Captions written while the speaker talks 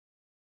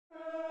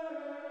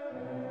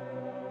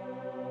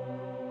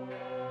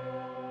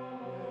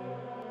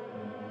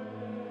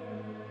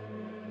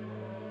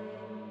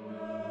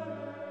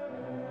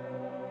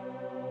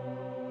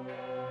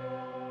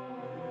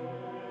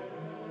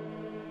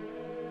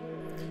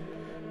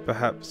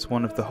Perhaps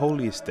one of the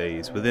holiest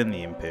days within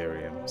the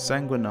Imperium,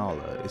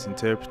 Sanguinala is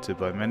interpreted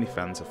by many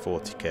fans of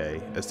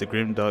 40k as the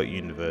Grimdark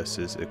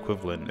universe's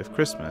equivalent of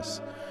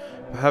Christmas,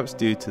 perhaps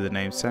due to the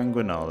name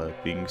Sanguinala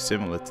being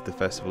similar to the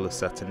festival of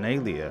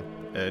Saturnalia,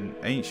 an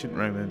ancient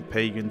Roman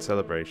pagan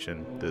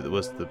celebration that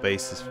was the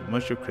basis for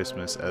much of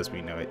Christmas as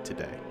we know it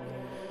today.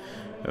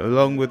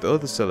 Along with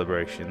other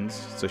celebrations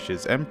such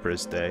as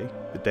Emperor's Day,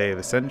 the Day of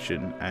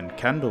Ascension and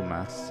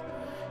Candlemas,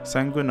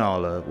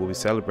 Sanguinala will be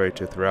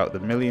celebrated throughout the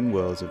million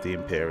worlds of the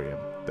Imperium,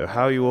 though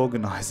how you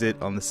organise it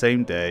on the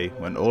same day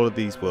when all of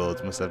these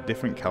worlds must have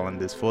different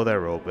calendars for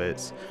their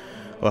orbits,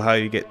 or how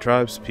you get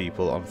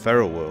tribespeople on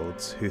feral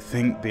worlds who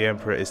think the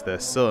Emperor is their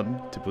son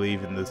to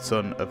believe in the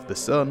son of the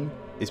sun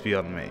is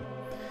beyond me.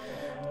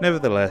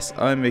 Nevertheless,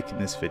 I am making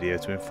this video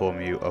to inform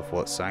you of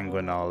what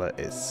Sanguinala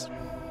is.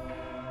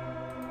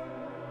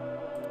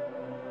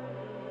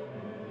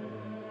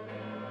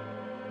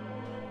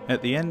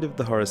 At the end of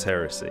the Horus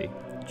Heresy,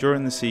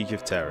 during the Siege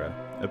of Terra,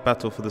 a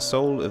battle for the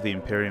soul of the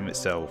Imperium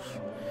itself,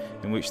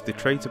 in which the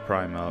traitor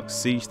Primarchs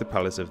sieged the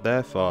palace of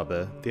their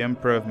father, the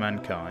Emperor of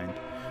Mankind,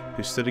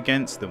 who stood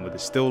against them with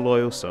his still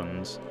loyal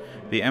sons,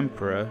 the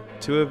Emperor,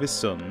 two of his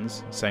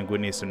sons,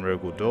 Sanguinius and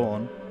Rogal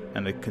Dawn,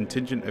 and a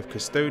contingent of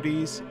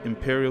Custodes,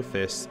 Imperial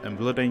Fists and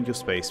Blood Angel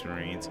Space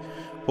Marines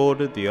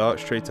boarded the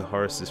arch-traitor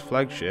Horus's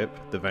flagship,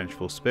 the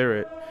Vengeful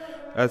Spirit,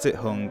 as it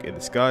hung in the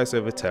skies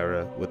over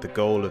Terra with the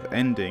goal of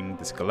ending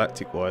this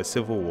galactic-wide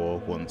civil war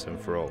once and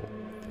for all.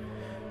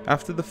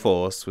 After the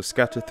force was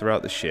scattered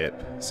throughout the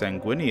ship,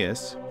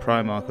 Sanguinius,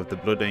 Primarch of the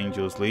Blood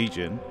Angels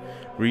Legion,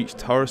 reached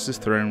Horus's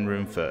throne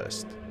room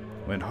first.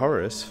 When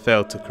Horus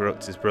failed to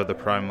corrupt his brother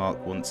Primarch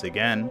once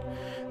again,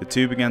 the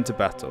two began to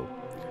battle.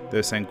 Though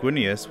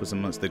Sanguinius was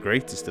amongst the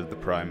greatest of the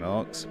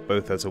Primarchs,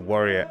 both as a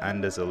warrior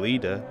and as a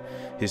leader,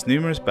 his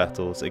numerous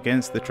battles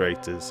against the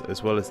traitors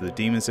as well as the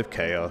demons of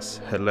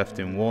chaos had left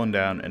him worn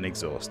down and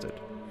exhausted.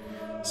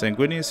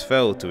 Sanguinius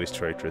fell to his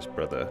traitorous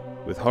brother,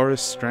 with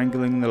Horus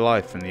strangling the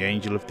life from the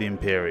Angel of the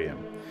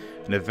Imperium,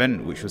 an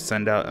event which would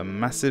send out a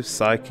massive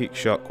psychic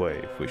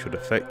shockwave which would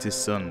affect his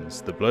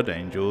sons, the Blood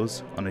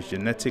Angels, on a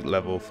genetic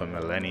level for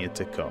millennia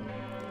to come.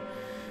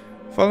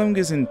 Following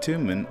his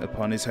entombment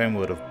upon his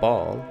homeworld of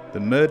Baal, the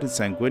murdered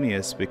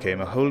Sanguinius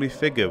became a holy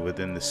figure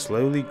within the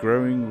slowly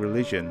growing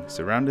religion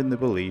surrounding the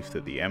belief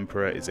that the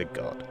Emperor is a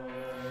god.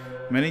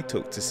 Many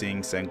took to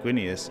seeing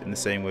Sanguinius in the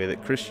same way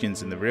that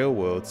Christians in the real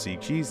world see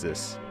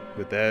Jesus,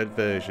 with their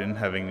version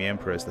having the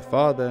Emperor as the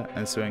father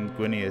and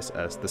Sanguinius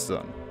as the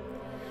son.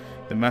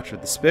 The matter of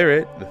the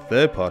Spirit, the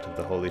third part of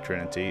the Holy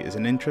Trinity, is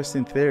an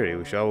interesting theory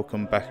which I will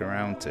come back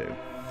around to.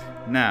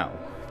 Now,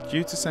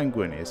 due to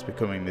Sanguinius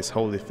becoming this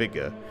holy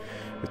figure,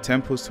 with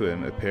temples to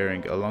him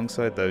appearing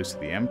alongside those to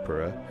the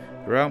Emperor,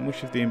 throughout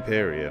much of the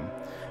Imperium,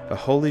 a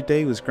holy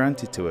day was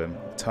granted to him,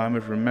 a time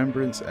of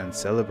remembrance and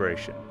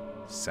celebration,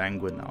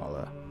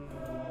 Sanguinala.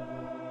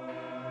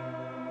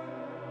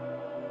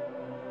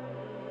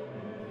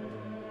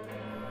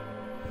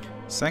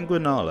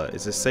 Sanguinala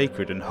is a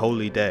sacred and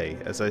holy day,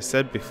 as I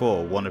said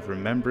before, one of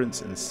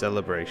remembrance and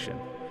celebration.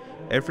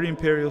 Every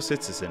Imperial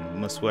citizen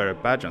must wear a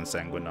badge on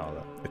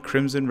Sanguinala, a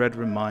crimson-red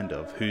reminder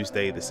of whose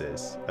day this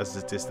is, as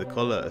it is the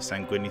colour of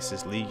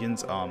Sanguinius'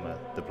 Legion's armour,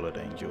 the Blood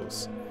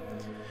Angels.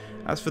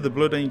 As for the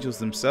Blood Angels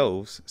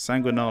themselves,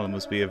 Sanguinala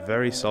must be a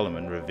very solemn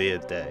and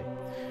revered day.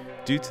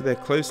 Due to their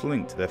close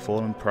link to their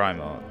fallen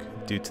Primarch,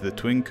 due to the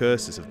twin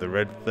curses of the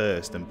Red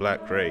Thirst and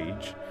Black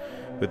Rage,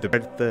 with the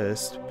Red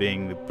Thirst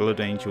being the Blood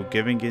Angel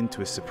giving in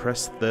to a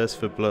suppressed thirst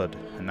for blood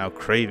and now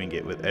craving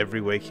it with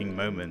every waking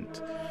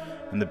moment,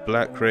 and the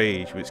Black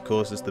Rage which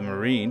causes the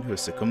Marine who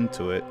has succumbed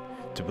to it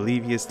to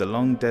believe he is the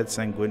long-dead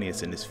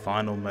Sanguinius in his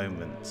final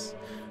moments,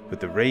 with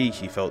the rage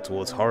he felt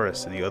towards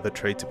Horus and the other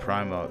traitor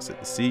Primarchs at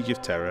the Siege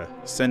of Terra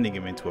sending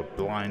him into a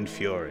blind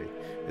fury,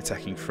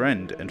 attacking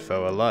friend and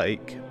foe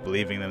alike,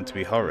 believing them to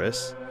be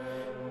Horus.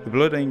 The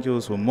Blood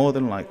Angels will more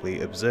than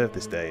likely observe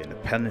this day in a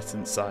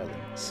penitent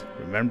silence,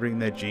 remembering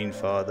their Gene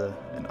Father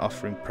and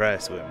offering prayer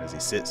to him as he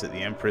sits at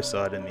the Emperor's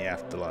side in the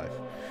afterlife,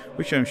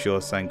 which I'm sure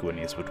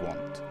Sanguinius would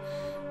want.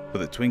 But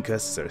the twin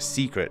curses are a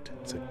secret,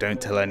 so don't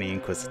tell any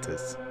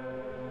Inquisitors.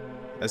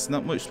 As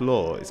not much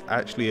lore is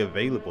actually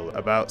available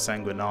about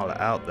Sanguinala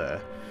out there,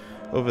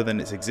 other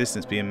than its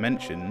existence being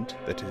mentioned,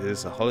 that it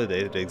is a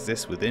holiday that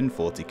exists within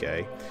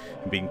 40k,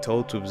 and being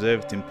told to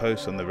observe it in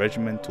posts on the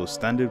Regimental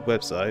Standard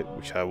website,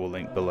 which I will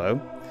link below.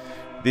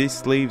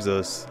 This leaves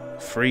us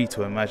free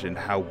to imagine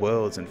how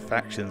worlds and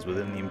factions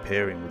within the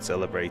Imperium would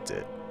celebrate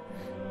it.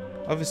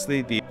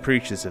 Obviously, the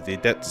preachers of the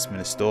Adeptus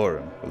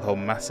Ministorum will hold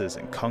masses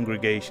and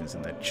congregations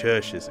in their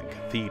churches and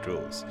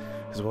cathedrals,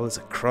 as well as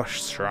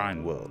across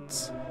shrine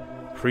worlds,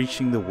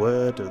 preaching the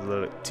word of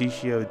the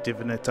Lectitio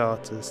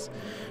Divinitatis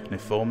and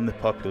informing the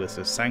populace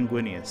of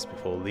Sanguinius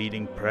before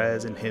leading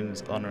prayers and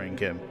hymns honouring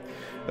him.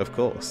 Of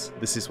course,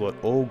 this is what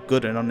all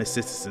good and honest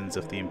citizens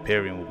of the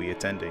Imperium will be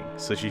attending,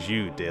 such as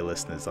you, dear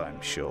listeners, I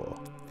am sure.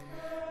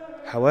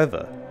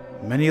 However,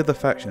 many other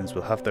factions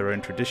will have their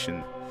own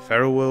tradition.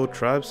 Feral World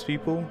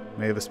tribespeople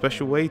may have a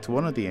special way to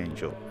honour the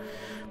angel,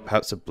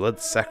 perhaps a blood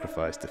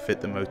sacrifice to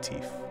fit the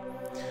motif.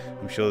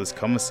 I'm sure there's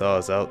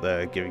commissars out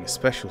there giving a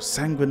special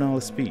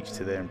Sanguinala speech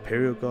to their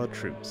Imperial Guard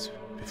troops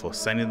before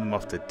sending them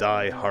off to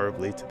die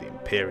horribly to the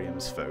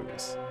Imperium's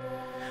foes.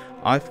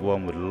 I for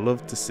one would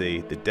love to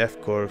see the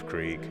Death Corps of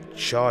Krieg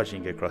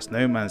charging across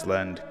no man's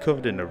land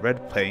covered in a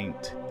red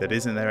paint that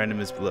isn't their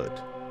enemy's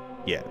blood.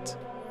 Yet.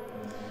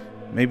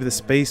 Maybe the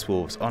Space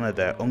Wolves honour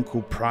their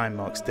Uncle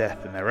Primarch's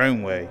death in their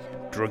own way,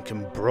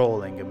 drunken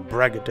brawling and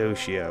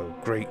braggadocio,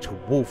 great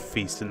wolf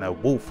feast in their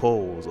wolf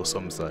halls or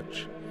some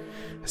such.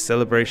 A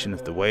celebration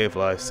of the way of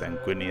life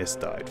Sanguinius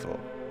died for.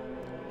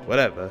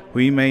 Whatever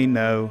we may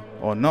know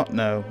or not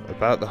know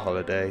about the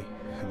holiday,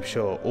 I'm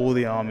sure all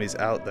the armies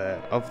out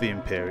there of the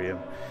Imperium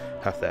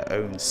have their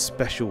own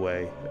special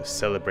way of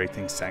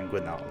celebrating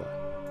Sanguinala.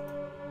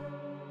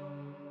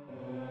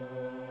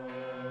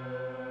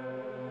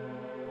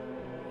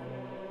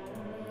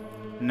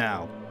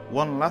 Now,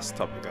 one last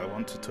topic I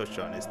want to touch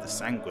on is the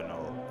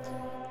Sanguinal,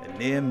 a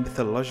near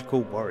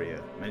mythological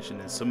warrior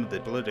mentioned in some of the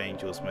Blood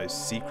Angels'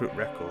 most secret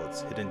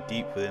records hidden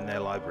deep within their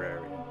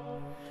librarium.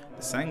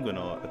 The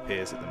Sanguinal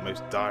appears at the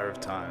most dire of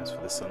times for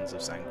the sons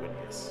of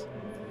Sanguinius.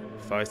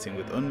 Fighting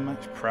with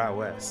unmatched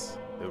prowess,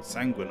 the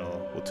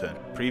Sanguinal will turn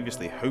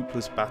previously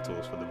hopeless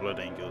battles for the Blood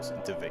Angels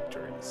into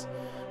victories,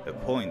 at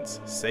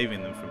points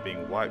saving them from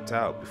being wiped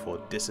out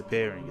before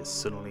disappearing as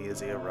suddenly as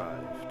he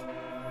arrived.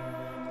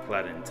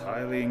 Clad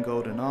entirely in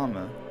golden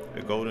armour,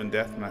 a golden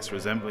death mask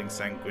resembling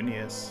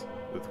Sanguinius,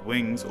 with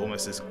wings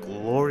almost as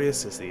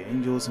glorious as the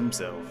angels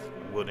himself,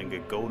 and wielding a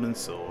golden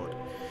sword,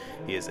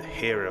 he is a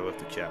hero of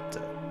the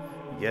chapter,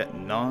 yet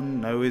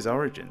none know his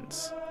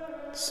origins.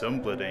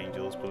 Some Blood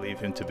Angels believe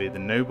him to be the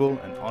noble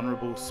and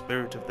honourable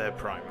spirit of their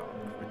Primarch,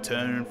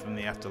 returning from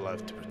the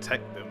afterlife to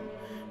protect them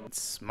and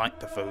smite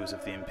the foes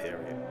of the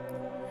Imperium.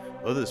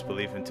 Others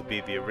believe him to be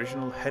the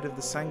original head of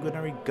the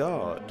Sanguinary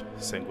Guard,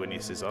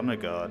 Sanguinius' honour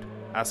guard,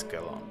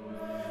 Ascalon,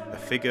 a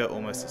figure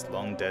almost as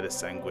long dead as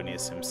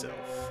Sanguinius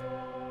himself.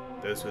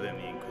 Those within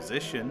the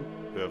Inquisition,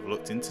 who have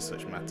looked into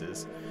such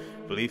matters,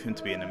 believe him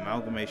to be an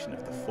amalgamation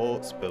of the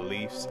thoughts,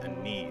 beliefs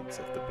and needs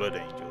of the Blood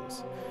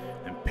Angels,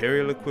 an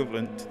imperial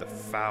equivalent to the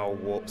foul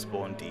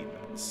warp-spawn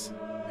demons.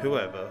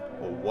 Whoever,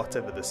 or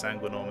whatever the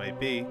Sanguinal may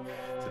be,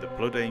 to the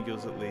Blood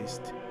Angels at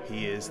least,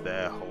 he is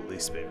their Holy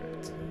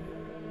Spirit.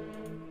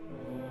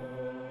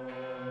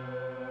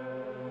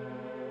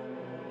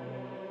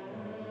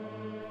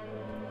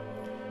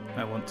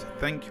 I want to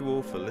thank you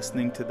all for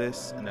listening to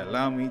this and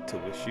allow me to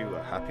wish you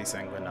a happy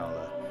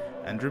Sanguinala.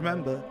 And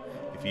remember,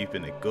 if you've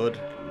been a good,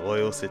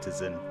 loyal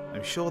citizen,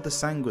 I'm sure the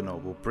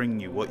Sanguinal will bring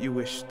you what you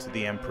wish to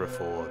the Emperor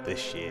for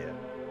this year.